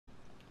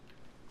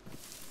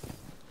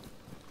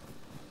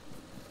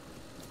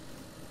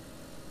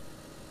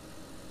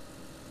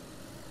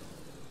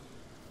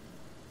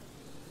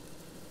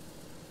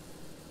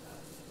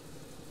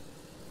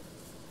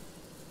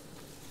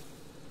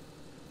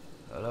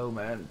Oh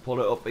man,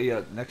 pull it up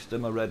here next to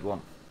my red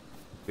one.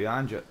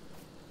 Behind you.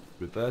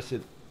 Reverse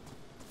it.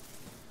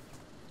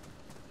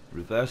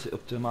 Reverse it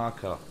up to my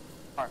car.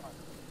 Alright.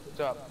 What's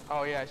up?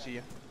 Oh yeah, I see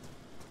you.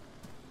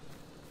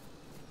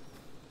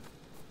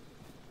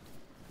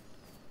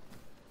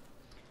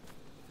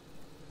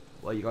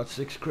 Well, you got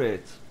 6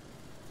 crates.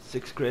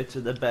 6 crates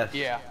of the best.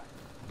 Yeah.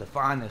 The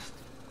finest.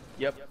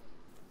 Yep.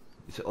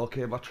 Is it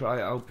okay if I try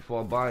it out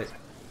before I buy it?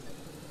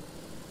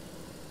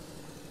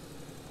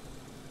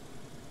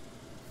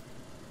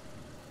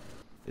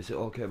 Is it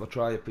okay if I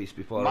try a piece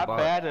before I buy it?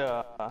 My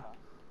bad,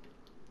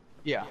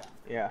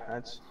 yeah,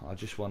 that's... I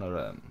just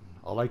wanna,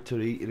 I like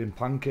to eat it in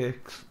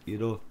pancakes, you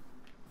know.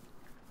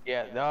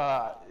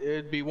 Yeah,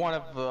 it'd be one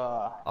of,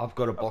 I've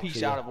got a box piece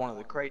here. out of one of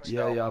the crates,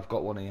 Yeah, though. yeah, I've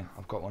got one here.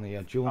 I've got one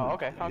here. Do you want Oh,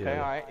 okay,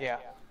 alright, yeah.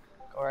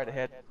 Go right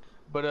ahead.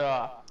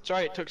 But,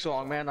 sorry it took so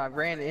long, man. I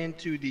ran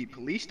into the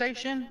police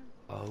station.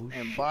 Oh,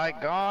 and shit. by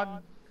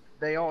God,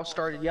 they all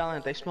started yelling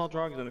that they smelled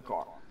drugs in the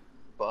car.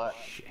 But,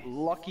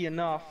 lucky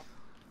enough,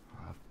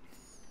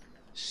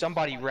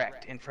 somebody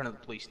wrecked in front of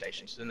the police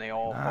station, so then they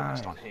all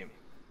focused on him.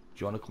 Do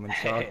you want to come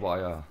inside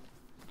while I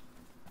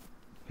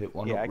hit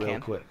one up real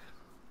quick?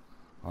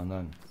 And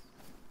then...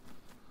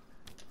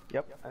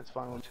 Yep, that's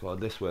fine. Let's go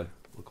this way.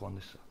 We'll go on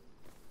this side.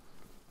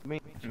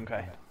 Me?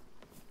 Okay.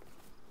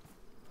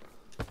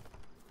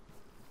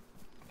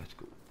 Let's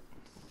go.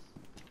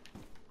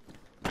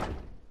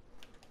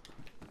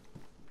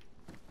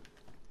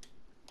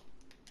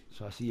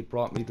 So I see you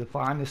brought me the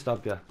finest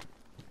of you.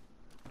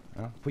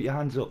 Put your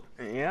hands up.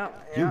 Yeah.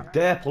 You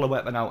dare pull a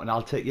weapon out and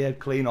I'll take your head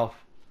clean off.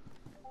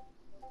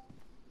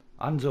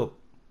 Hands up.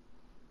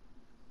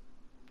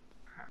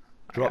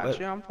 Drop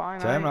it. I'm fine.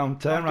 Turn round,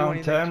 turn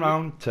round, turn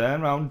round,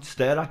 turn round.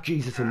 Stare at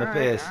Jesus in the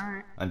face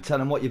and tell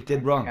him what you've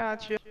did wrong.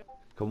 Gotcha.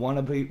 Come one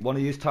of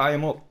you tie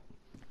him up.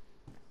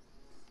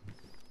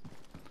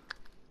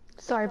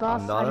 Sorry,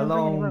 boss. I'm not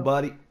alone,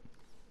 buddy.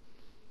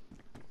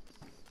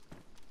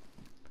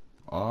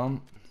 I'll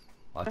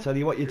tell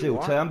you what you do.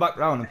 Turn back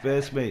round and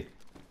face me.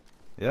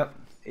 Yep.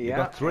 You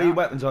got 3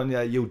 weapons on you.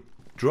 You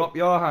drop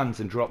your hands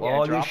and drop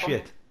all your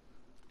shit.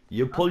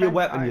 You pull your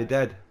weapon, you're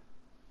dead.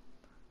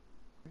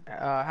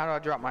 How do I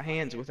drop my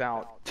hands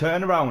without?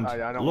 Turn around.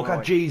 Look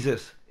at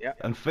Jesus.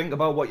 Yep. And think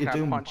about what you're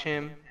doing. Punch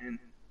him. And...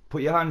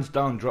 Put your hands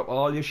down. Drop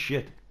all your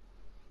shit.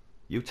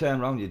 You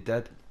turn around, you're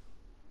dead.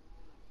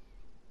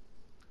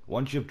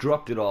 Once you've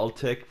dropped it all,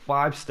 take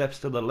 5 steps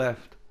to the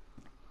left.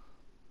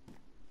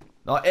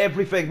 Not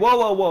everything. Whoa,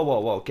 whoa, whoa, whoa,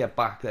 whoa. Get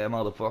back there,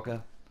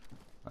 motherfucker.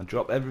 And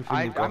drop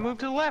everything you've got. I moved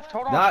to the left.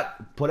 Hold on. Nah,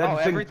 put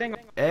everything. Everything.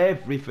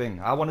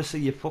 Everything. I want to see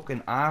your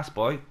fucking ass,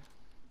 boy.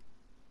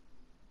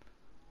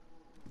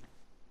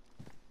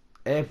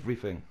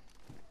 Everything.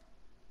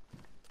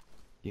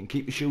 You can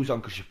keep your shoes on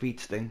because your feet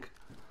stink.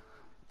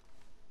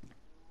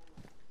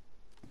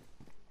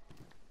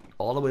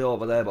 All the way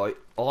over there, boy.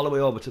 All the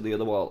way over to the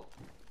other wall.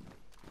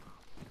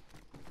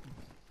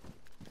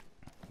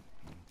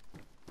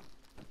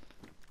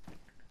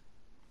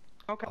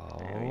 Okay.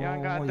 You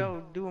ain't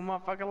gotta do a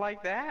motherfucker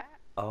like that.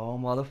 Oh,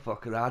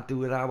 motherfucker, I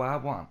do it how I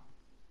want.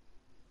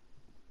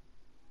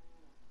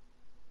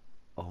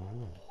 Oh.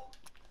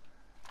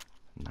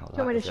 Now Do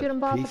you want me to shoot him,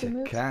 boss? Piece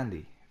of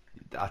candy.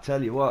 I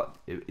tell you what,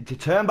 if you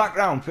turn back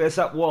round, face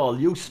that wall,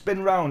 you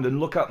spin round and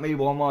look at me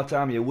one more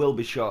time, you will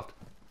be shot.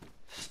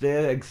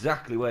 Stay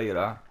exactly where you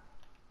are.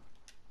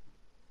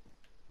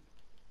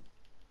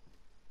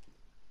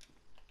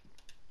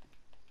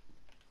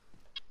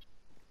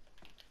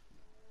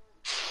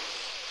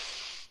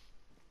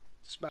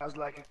 Smells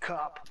like a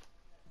cop.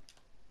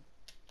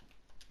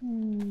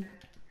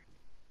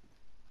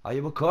 Are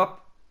you a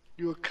cop?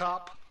 You a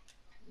cop?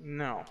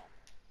 No.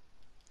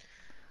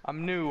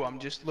 I'm new. I'm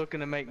just looking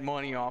to make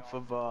money off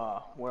of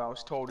what I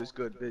was told is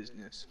good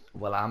business.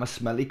 Well, I'm a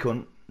smelly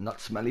cunt, not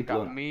smelly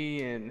blunt. Got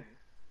me and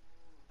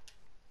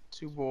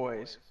 2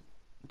 boys.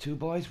 2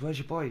 boys? Where's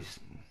your boys?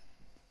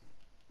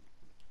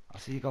 I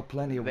see you got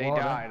plenty of water.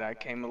 water. They died. I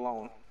came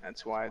alone.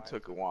 That's why it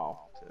took a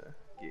while to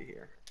get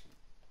here.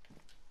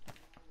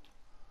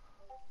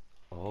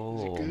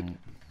 Oh,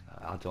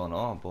 I don't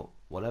know, but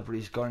whatever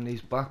he's got in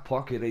his back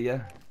pocket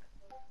here.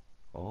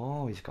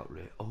 Oh, he's got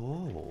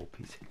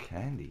piece of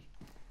candy.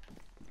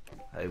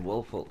 Hey,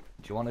 Wolfle,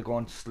 do you want to go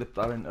and slip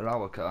that into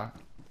our car?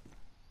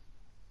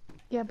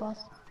 Yeah, boss.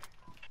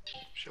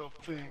 Sure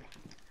thing.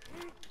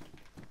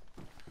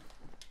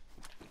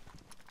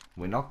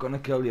 We're not gonna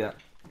kill you.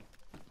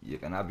 You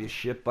can have your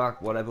shit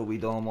back, whatever we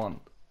don't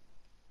want.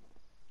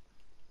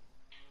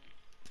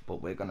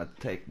 But we're gonna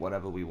take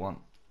whatever we want.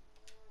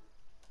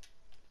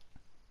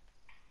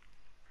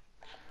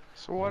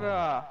 So what,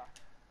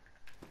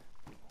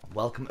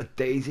 Welcome to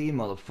DayZ,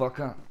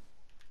 motherfucker.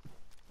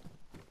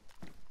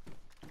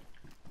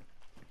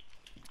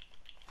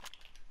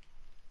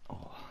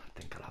 Oh, I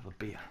think I'll have a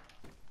beer.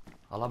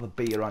 I'll have a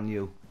beer on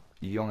you,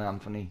 young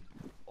Anthony.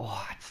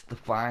 Oh, it's the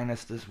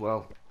finest as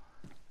well.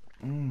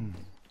 Do you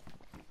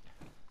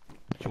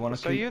want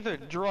to So you're the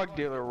drug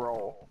dealer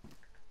role.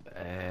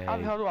 Hey. How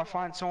the hell do I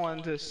find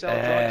someone to sell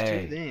drugs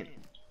to then?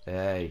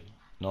 Hey,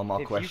 No more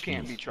If you questions.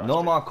 can't be No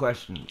trusted. more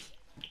questions.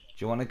 Do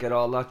you want to get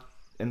all that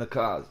in the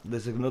cars?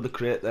 There's another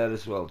crate there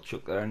as well.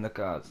 Chuck there in the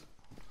cars.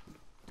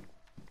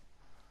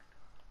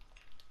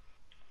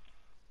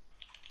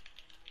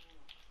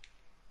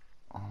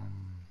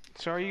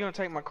 So are you gonna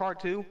take my car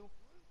too?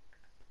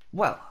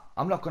 Well,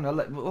 I'm not gonna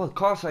let. Well, of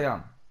course I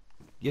am.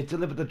 You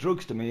delivered the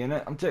drugs to me,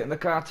 innit? I'm taking the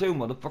car too,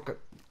 motherfucker.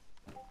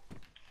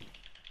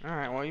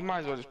 Alright, well you might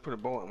as well just put a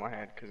bullet in my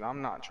head, because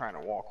I'm not trying to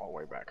walk all the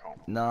way back home.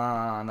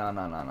 Nah.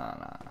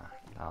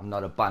 I'm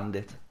not a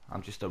bandit.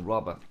 I'm just a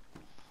robber.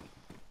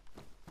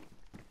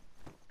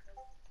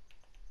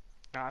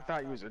 Now I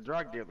thought you was a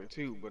drug dealer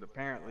too, but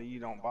apparently you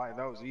don't buy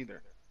those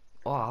either.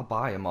 Oh, I'll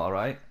buy him,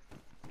 alright.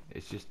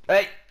 It's just.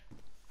 Hey!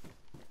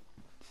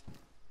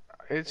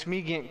 It's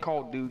me getting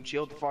cold, dude.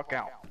 Chill the fuck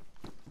out.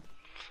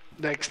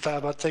 Next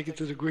time I'll take it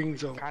to the green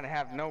zone. Kinda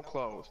have no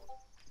clothes.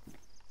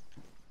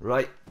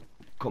 Right.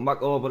 Come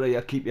back over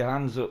here. Keep your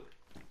hands up.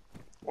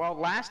 Well,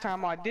 last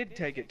time I did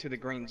take it to the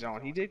green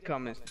zone. He did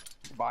come and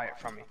buy it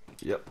from me.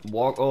 Yep.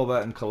 Walk over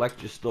and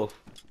collect your stuff.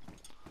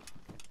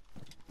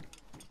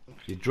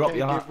 You drop Can't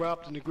your hand. get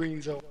robbed in the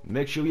green zone.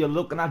 Make sure you're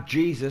looking at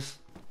Jesus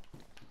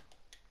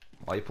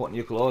while you're putting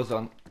your clothes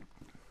on.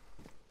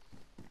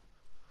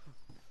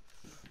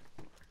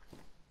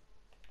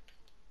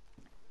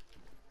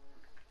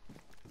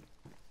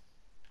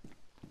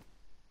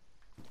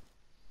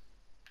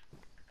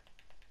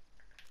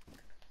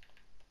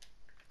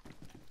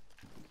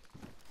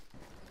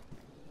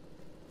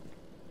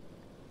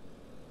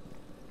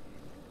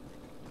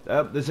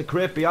 There's a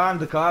crate behind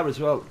the car as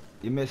well.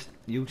 You missed.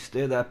 You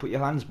stay there. Put your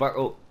hands back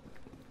up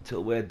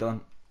till we're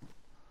done.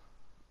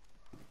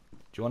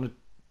 Do you want to?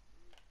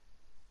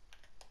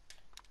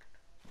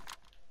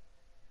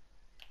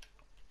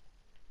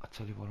 I'll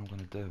tell you what I'm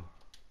gonna do,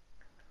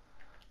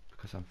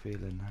 because I'm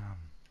feeling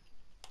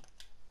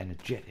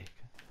energetic.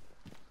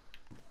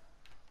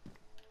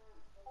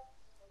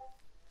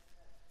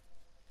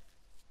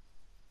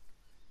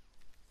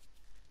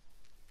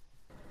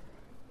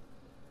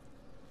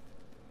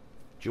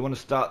 Do you want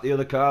to start the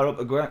other car up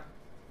again?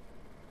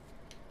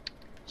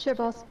 Sure,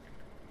 boss.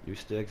 You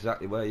stay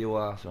exactly where you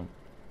are, son.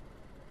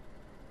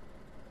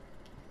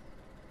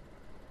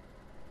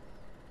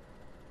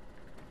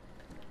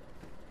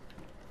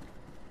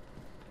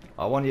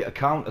 I want you to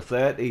count to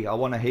 30. I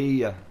want to hear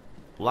you.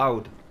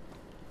 Loud.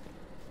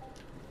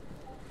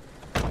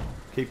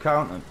 Keep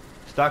counting.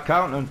 Start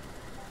counting.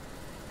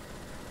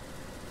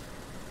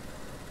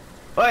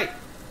 Hey!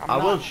 I'm I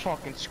not will in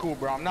fucking school,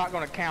 bro. I'm not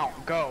gonna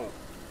count. Go.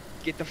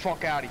 Get the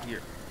fuck out of here.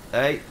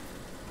 Hey.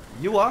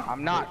 You are?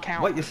 I'm not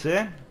counting. What you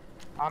saying?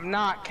 I'm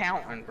not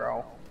counting,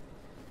 bro.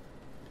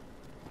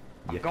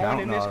 I'm You're going in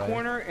counting, this all right.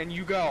 corner and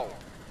you go.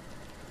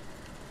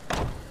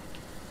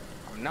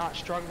 I'm not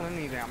struggling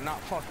either. I'm not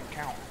fucking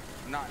counting.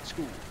 I'm not in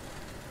school.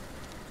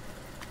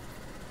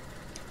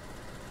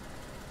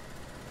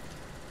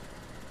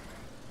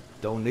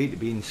 Don't need to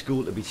be in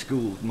school to be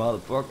schooled,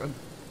 motherfucker.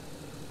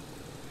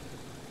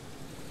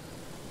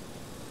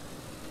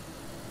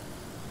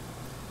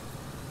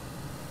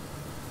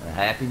 And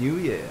Happy New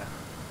Year.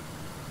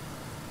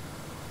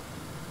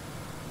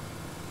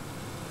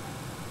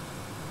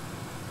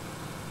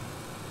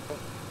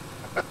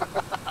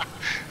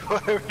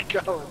 Where are we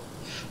going?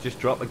 Just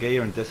drop a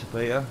gear and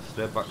disappear.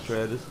 Straight back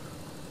traders.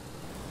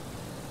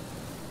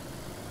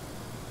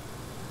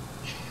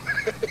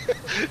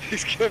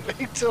 He's gonna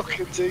be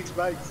talking to his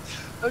mates.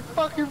 They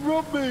fucking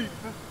robbed me!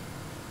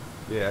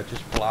 Yeah,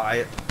 just fly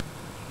it.